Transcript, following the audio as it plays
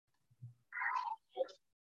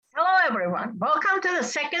everyone. Welcome to the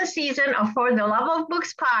second season of For the Love of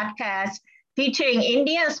Books podcast, featuring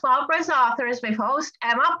Indian small press authors with host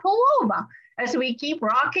Emma Pulova. As we keep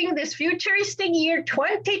rocking this futuristic year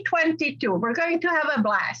 2022, we're going to have a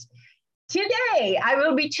blast. Today, I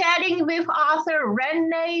will be chatting with author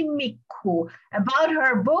Renee Miku about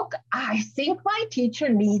her book, I Think My Teacher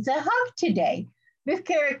Needs a Hug Today, with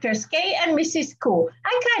characters Kay and Mrs. Koo.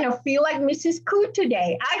 I kind of feel like Mrs. Koo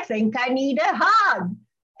today. I think I need a hug.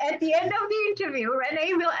 At the end of the interview,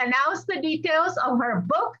 Renee will announce the details of her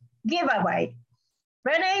book giveaway.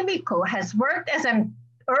 Renee Miku has worked as an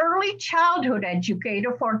early childhood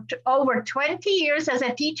educator for over 20 years as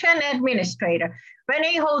a teacher and administrator.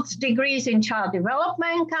 Renee holds degrees in child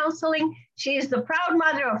development counseling. She is the proud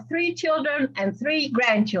mother of 3 children and 3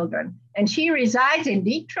 grandchildren, and she resides in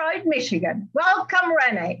Detroit, Michigan. Welcome,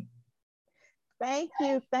 Renee. Thank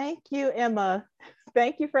you, Emma.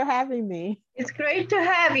 Thank you for having me. It's great to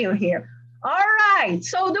have you here. All right,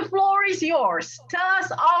 so the floor is yours. Tell us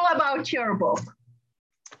all about your book.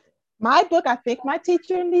 My book, I Think My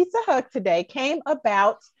Teacher Needs a Hug Today, came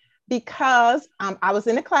about because I was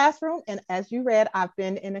in a classroom, and as you read, I've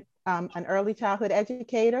been in an early childhood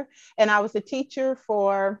educator, and I was a teacher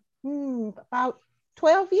for about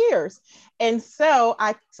 12 years. And so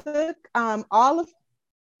I took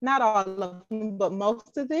not all of them, but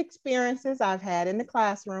most of the experiences I've had in the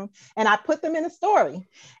classroom, and I put them in a story.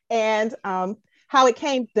 And how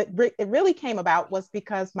it really came about was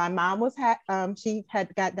because my mom she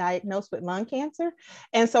had got diagnosed with lung cancer.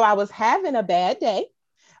 And so I was having a bad day,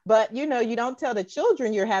 but you don't tell the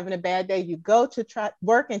children you're having a bad day. You go to try to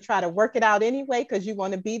work it out anyway, because you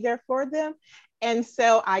want to be there for them. And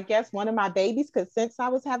so I guess one of my babies could sense I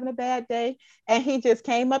was having a bad day, and he just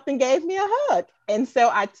came up and gave me a hug. And so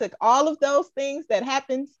I took all of those things that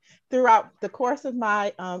happened throughout the course of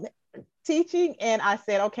my teaching, and I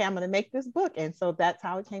said, okay, I'm going to make this book. And so that's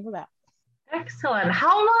how it came about. Excellent.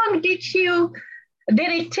 How long did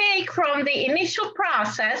it take from the initial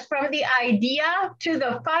process, from the idea to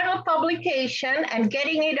the final publication and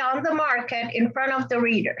getting it on the market in front of the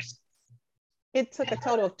readers? It took a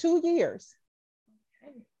total of 2 years.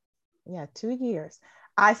 Yeah, 2 years.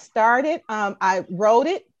 I started, I wrote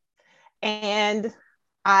it, and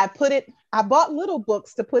I bought little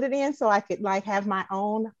books to put it in so I could have my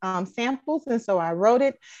own samples. And so I wrote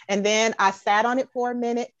it, and then I sat on it for a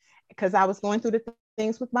minute because I was going through the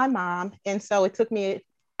things with my mom. And so it took me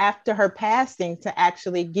after her passing to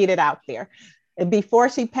actually get it out there. And before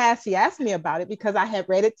she passed, she asked me about it because I had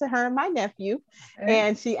read it to her and my nephew.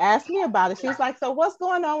 And she asked me about it. She was like, so what's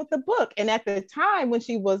going on with the book? And at the time when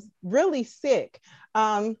she was really sick,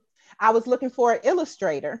 I was looking for an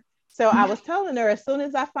illustrator. So I was telling her, as soon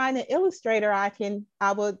as I find an illustrator, I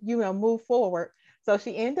will move forward. So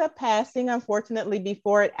she ended up passing, unfortunately,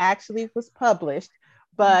 before it actually was published.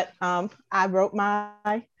 But I wrote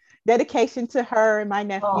my dedication to her and my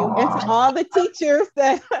nephew and to all the teachers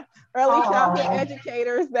that early childhood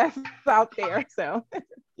educators that's out there. So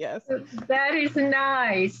yes. That is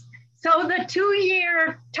nice. So the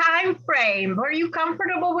 2-year time frame, were you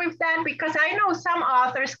comfortable with that? Because I know some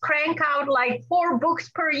authors crank out like 4 books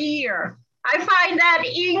per year. I find that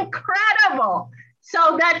incredible.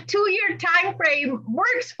 So that 2-year time frame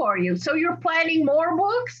works for you. So you're planning more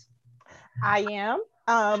books? I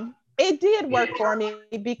am. It did work for me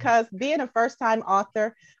because being a first-time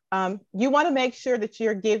author, you want to make sure that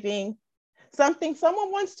you're giving something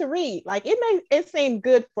someone wants to read. Like it seemed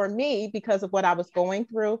good for me because of what I was going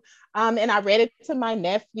through. And I read it to my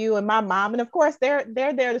nephew and my mom. And of course, they're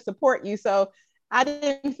there to support you. So I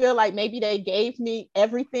didn't feel like maybe they gave me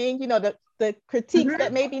everything, the critiques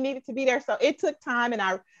that maybe needed to be there. So it took time, and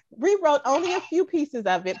I rewrote only a few pieces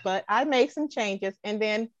of it, but I made some changes. And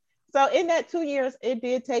then so in that 2 years, it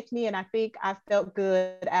did take me, and I think I felt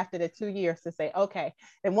good after the 2 years to say, okay.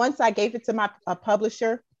 And once I gave it to my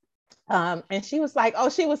publisher, and she was like, oh,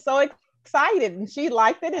 she was so excited and she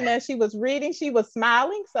liked it. And as she was reading, she was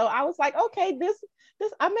smiling. So I was like, okay, this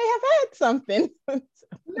I may have had something.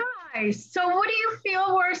 Nice. So what do you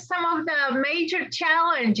feel were some of the major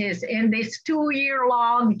challenges in this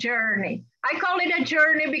 2-year-long journey? I call it a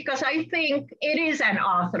journey because I think it is an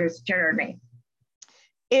author's journey.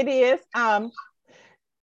 It is. I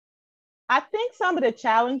think some of the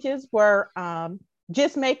challenges were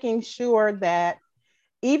just making sure that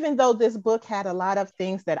even though this book had a lot of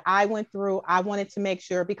things that I went through, I wanted to make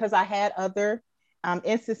sure, because I had other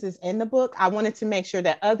instances in the book, I wanted to make sure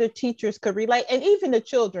that other teachers could relate, and even the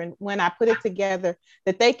children, when I put it together,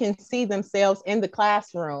 that they can see themselves in the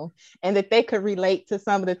classroom and that they could relate to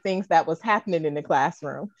some of the things that was happening in the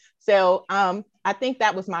classroom. So I think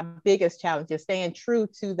that was my biggest challenge, is staying true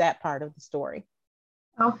to that part of the story.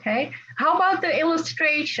 Okay. How about the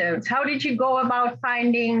illustrations? How did you go about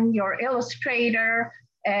finding your illustrator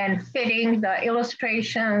and fitting the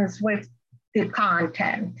illustrations with the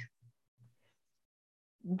content?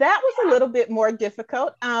 That was a little bit more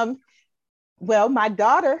difficult. Well, my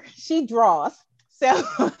daughter, she draws. So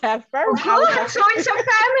at first, I was Good. like, So it's a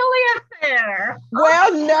family affair.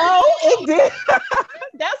 well, no, it did.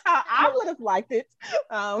 That's how I would have liked it.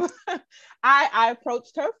 Um, I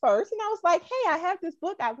approached her first and I was like, hey, I have this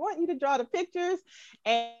book. I want you to draw the pictures.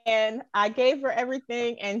 And I gave her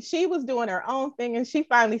everything. And she was doing her own thing. And she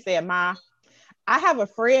finally said, Ma, I have a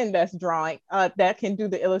friend that's drawing that can do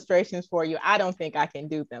the illustrations for you. I don't think I can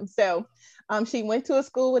do them. So she went to a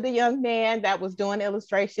school with a young man that was doing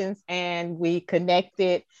illustrations, and we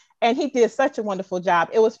connected, and he did such a wonderful job.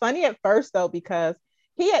 It was funny at first though, because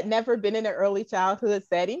he had never been in an early childhood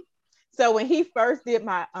setting. So when he first did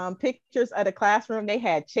my pictures of the classroom, they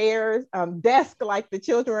had chairs, desk like the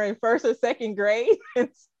children were in first or second grade. And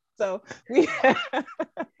so we you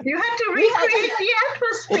had to recreate the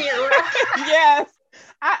atmosphere, right? Yes.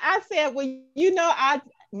 I said, well,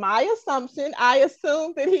 my assumption, I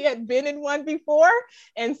assumed that he had been in one before.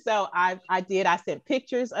 And so I sent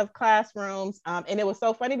pictures of classrooms. And it was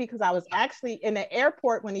so funny because I was actually in the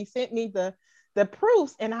airport when he sent me the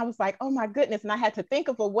proofs, and I was like, oh my goodness. And I had to think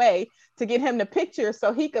of a way to get him the pictures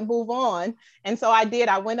so he could move on. And so I did.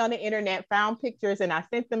 I went on the internet, found pictures, and I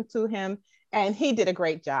sent them to him. And he did a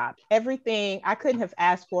great job. Everything, I couldn't have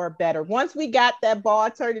asked for better. Once we got that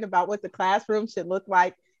ball turning about what the classroom should look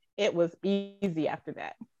like, it was easy after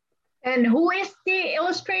that. And who is the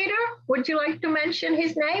illustrator? Would you like to mention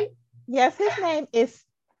his name? Yes, his name is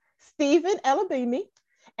Stephen Elabimi.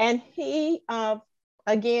 And he,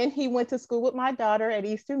 again, he went to school with my daughter at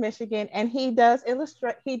Eastern Michigan, and he does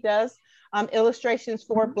illustrations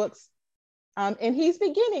for books. And he's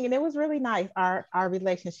beginning, and it was really nice. Our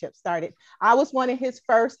relationship started. I was one of his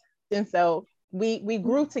first, and so we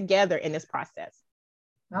grew together in this process.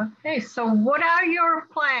 Okay, so what are your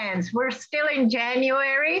plans? We're still in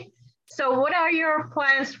January. So what are your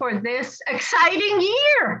plans for this exciting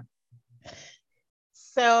year?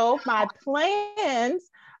 So my plans,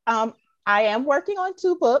 I am working on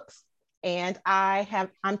 2 books, and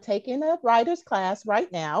I'm taking a writer's class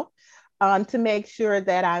right now. To make sure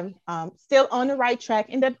that I'm still on the right track,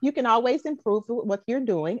 and that you can always improve what you're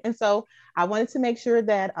doing. And so I wanted to make sure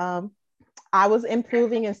that I was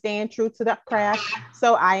improving and staying true to the craft.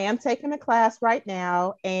 So I am taking a class right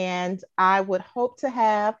now, and I would hope to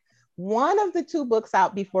have one of the 2 books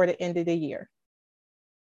out before the end of the year.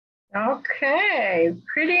 Okay,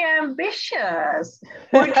 pretty ambitious.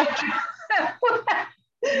 Would you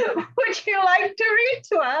like to read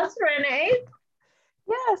to us, Renee?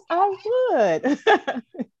 Yes, I would.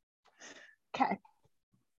 Okay.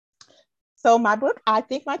 So my book, I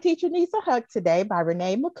Think My Teacher Needs a Hug Today, by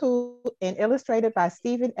Renee McCoo, and illustrated by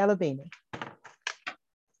Stephen Elabimi.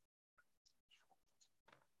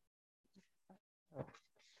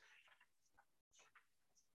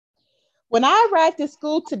 When I arrived at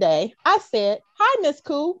school today, I said, "Hi, Miss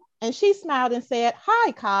Koo." And she smiled and said,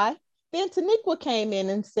 "Hi, Kai." Then Taniqua came in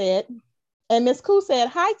and said, and Miss Koo said,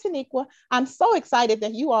 "Hi, Taniqua. I'm so excited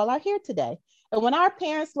that you all are here today." And when our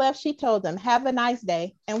parents left, she told them, "Have a nice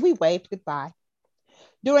day." And we waved goodbye.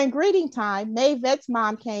 During greeting time, Maevette's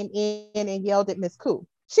mom came in and yelled at Miss Koo.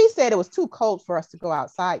 She said it was too cold for us to go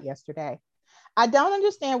outside yesterday. I don't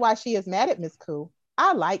understand why she is mad at Miss Koo.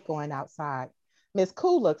 I like going outside. Miss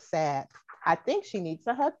Koo looked sad. I think she needs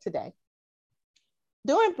a hug today.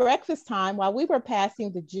 During breakfast time, while we were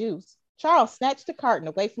passing the juice, Charles snatched the carton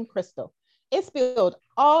away from Crystal. It spilled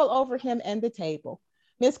all over him and the table.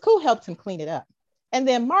 Miss Koo helped him clean it up. And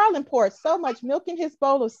then Marlon poured so much milk in his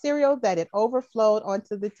bowl of cereal that it overflowed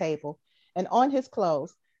onto the table and on his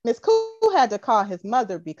clothes. Miss Koo had to call his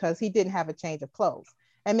mother because he didn't have a change of clothes.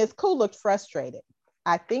 And Miss Koo looked frustrated.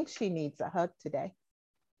 I think she needs a hug today.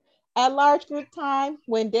 At large group time,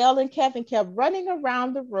 when Dale and Kevin kept running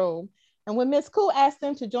around the room, and when Miss Koo asked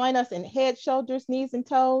them to join us in head, shoulders, knees, and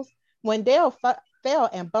toes, when Dale fell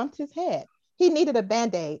and bumped his head, he needed a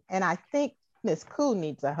Band-Aid, and I think Miss Koo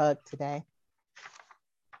needs a hug today.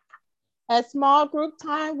 At small group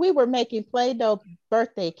time, we were making Play-Doh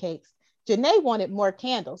birthday cakes. Janae wanted more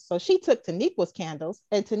candles, so she took Taniqua's candles,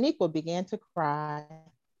 and Taniqua began to cry.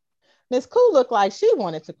 Miss Koo looked like she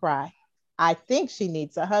wanted to cry. I think she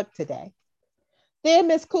needs a hug today. Then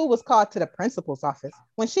Miss Koo was called to the principal's office.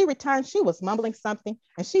 When she returned, she was mumbling something,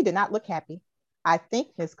 and she did not look happy. I think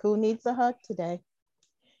Miss Koo needs a hug today.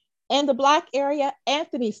 In the block area,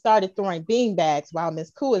 Anthony started throwing beanbags while Miss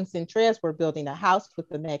Koo and Centrez were building a house with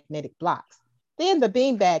the magnetic blocks. Then the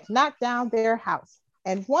beanbags knocked down their house,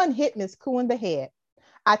 and one hit Miss Koo in the head.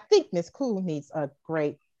 I think Miss Koo needs a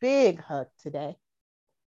great big hug today.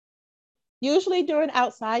 Usually during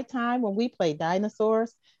outside time when we play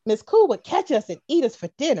dinosaurs, Miss Koo would catch us and eat us for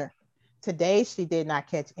dinner. Today, she did not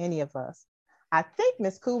catch any of us. I think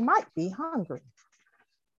Miss Koo might be hungry.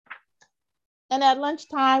 And at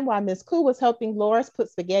lunchtime, while Miss Koo was helping Loris put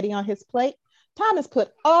spaghetti on his plate, Thomas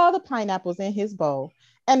put all the pineapples in his bowl,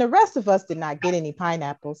 and the rest of us did not get any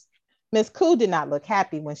pineapples. Miss Koo did not look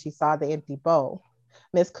happy when she saw the empty bowl.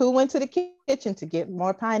 Miss Koo went to the kitchen to get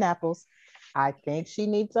more pineapples. I think she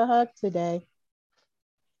needs a hug today.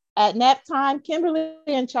 At nap time, Kimberly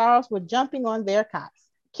and Charles were jumping on their cots.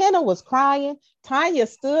 Kenna was crying. Tanya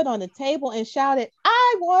stood on the table and shouted,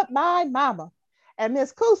 "I want my mama." And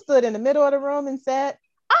Miss Koo stood in the middle of the room and said,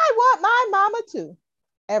 "I want my mama too."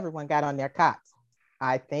 Everyone got on their cots.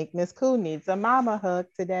 I think Miss Koo needs a mama hug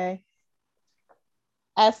today.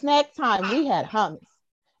 At snack time, we had hummus,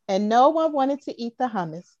 and no one wanted to eat the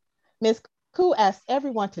hummus. Miss Koo asked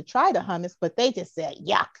everyone to try the hummus, but they just said,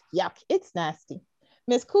 "Yuck, yuck, it's nasty."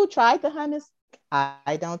 Miss Koo tried the hummus.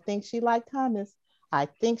 I don't think she liked hummus. I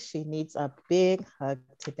think she needs a big hug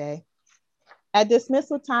today. At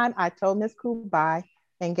dismissal time, I told Miss Koo bye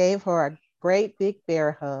and gave her a great big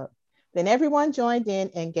bear hug. Then everyone joined in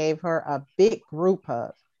and gave her a big group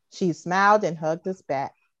hug. She smiled and hugged us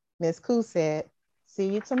back. Miss Koo said,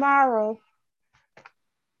 "See you tomorrow."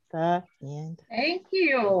 The end. Thank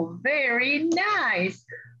you. Very nice.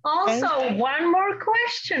 Also, one more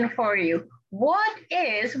question for you. What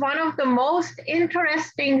is one of the most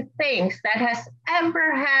interesting things that has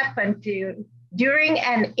ever happened to you during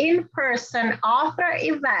an in-person author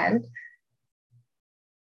event?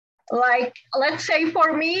 Like, let's say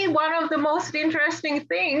for me, one of the most interesting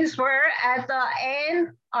things were at the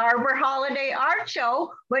Ann Arbor Holiday Art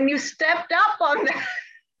Show when you stepped up on the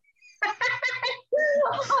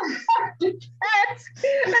desk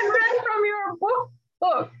and read from your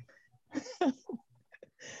book.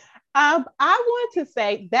 I want to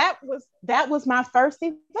say that was my first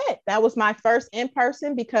event. That was my first in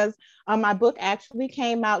person because my book actually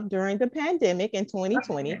came out during the pandemic in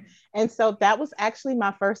 2020, and so that was actually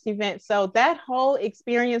my first event. So that whole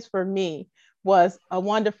experience for me was a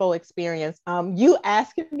wonderful experience. You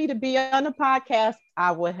asking me to be on a podcast,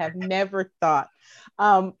 I would have never thought.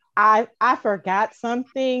 I forgot some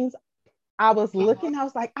things. I was looking, I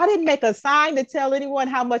was like, I didn't make a sign to tell anyone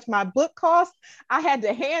how much my book cost. I had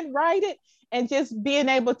to handwrite it, and just being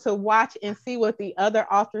able to watch and see what the other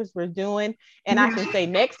authors were doing. And I can say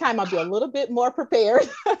next time I'll be a little bit more prepared.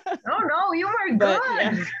 Oh, no, you were good.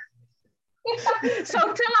 Yeah. So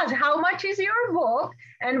tell us, how much is your book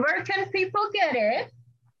and where can people get it?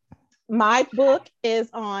 My book is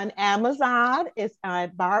on Amazon. It's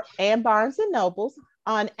on and Barnes and Nobles.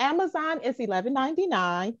 On Amazon, it's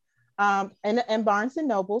 $11.99. And Barnes and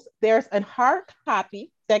Nobles. There's a hard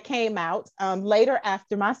copy that came out later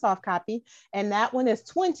after my soft copy, and that one is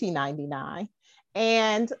 $20.99.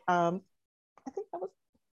 And I think that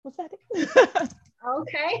was that it?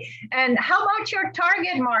 Okay. And how about your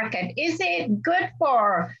target market? Is it good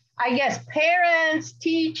for, I guess, parents,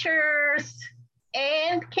 teachers,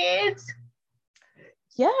 and kids?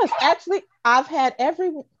 Yes, actually, I've had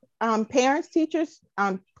every parents, teachers,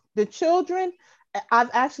 the children. I've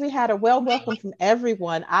actually had a well welcome from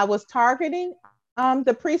everyone. I was targeting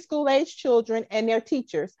the preschool age children and their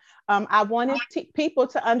teachers. I wanted people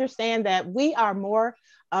to understand that we are more,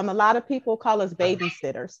 a lot of people call us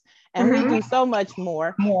babysitters, and we do so much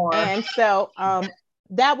more. And so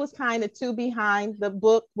that was kind of too behind the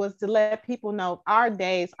book, was to let people know our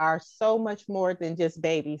days are so much more than just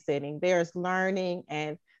babysitting. There's learning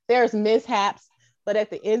and there's mishaps, but at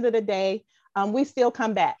the end of the day, we still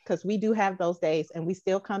come back because we do have those days, and we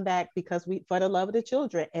still come back because we, for the love of the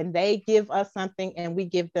children, and they give us something and we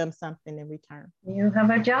give them something in return. You have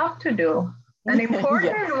a job to do, an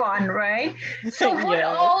important one, right? So what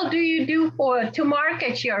all do you do to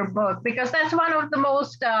market your book? Because that's one of the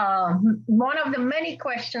most, one of the many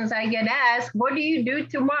questions I get asked. What do you do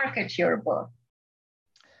to market your book?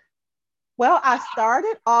 Well, I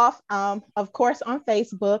started off, of course, on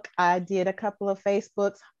Facebook. I did a couple of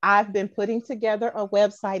Facebooks. I've been putting together a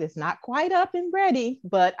website. It's not quite up and ready,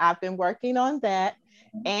 but I've been working on that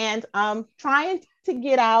and trying to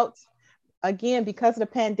get out. Again, because of the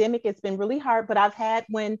pandemic, it's been really hard, but I've had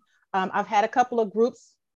a couple of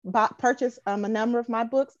groups purchase a number of my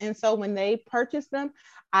books. And so when they purchase them,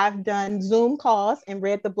 I've done Zoom calls and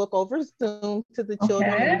read the book over Zoom to the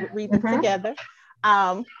children and read it together.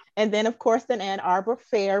 And then, of course, the Ann Arbor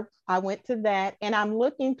Fair, I went to that. And I'm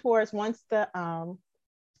looking towards, once the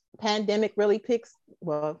pandemic really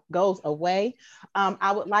goes away,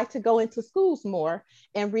 I would like to go into schools more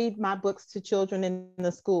and read my books to children in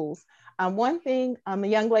the schools. One thing a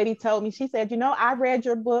young lady told me, she said, I read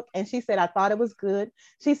your book, and she said, I thought it was good.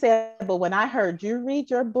 She said, but when I heard you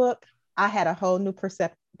read your book, I had a whole new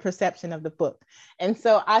perception of the book. And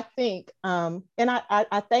so I think, and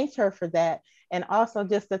I thanked her for that. And also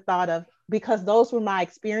just the thought of, because those were my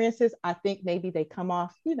experiences, I think maybe they come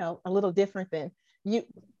off, a little different than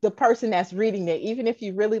the person that's reading it, even if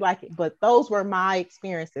you really like it. But those were my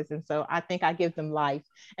experiences, and so I think I give them life.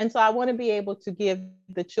 And so I want to be able to give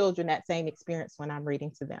the children that same experience when I'm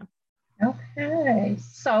reading to them. Okay,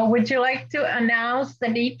 so would you like to announce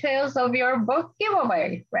the details of your book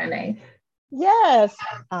giveaway, Renee? Yes,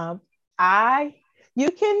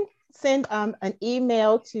 you can send an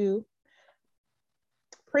email to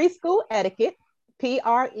Preschool Etiquette,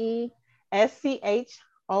 PRESCHOOLETIQUETTE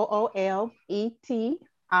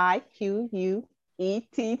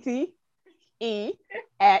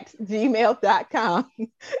 @gmail.com.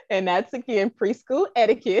 And that's again, Preschool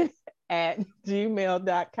Etiquette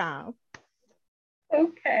 @gmail.com.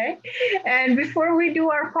 Okay. And before we do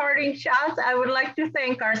our parting shots, I would like to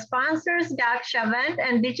thank our sponsors, Doc Chavent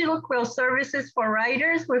and Digital Quill Services for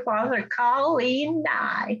Writers with author Colleen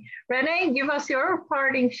Nye. Renee, give us your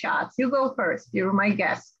parting shots. You go first. You're my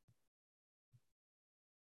guest.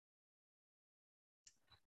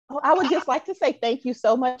 I would just like to say thank you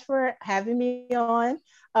so much for having me on.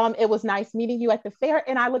 It was nice meeting you at the fair,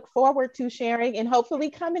 and I look forward to sharing and hopefully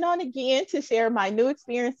coming on again to share my new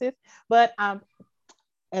experiences. But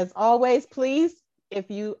as always, please, if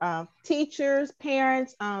you teachers,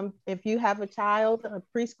 parents, if you have a child, a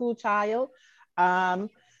preschool child,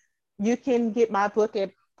 you can get my book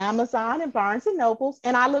at Amazon and Barnes and Nobles.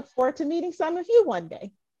 And I look forward to meeting some of you one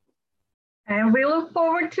day. And we look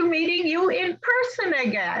forward to meeting you in person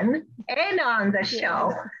again and on the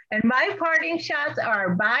show. And my parting shots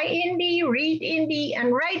are buy indie, read indie,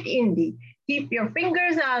 and write indie. Keep your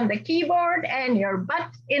fingers on the keyboard and your butt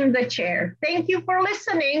in the chair. Thank you for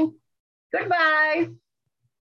listening. Goodbye.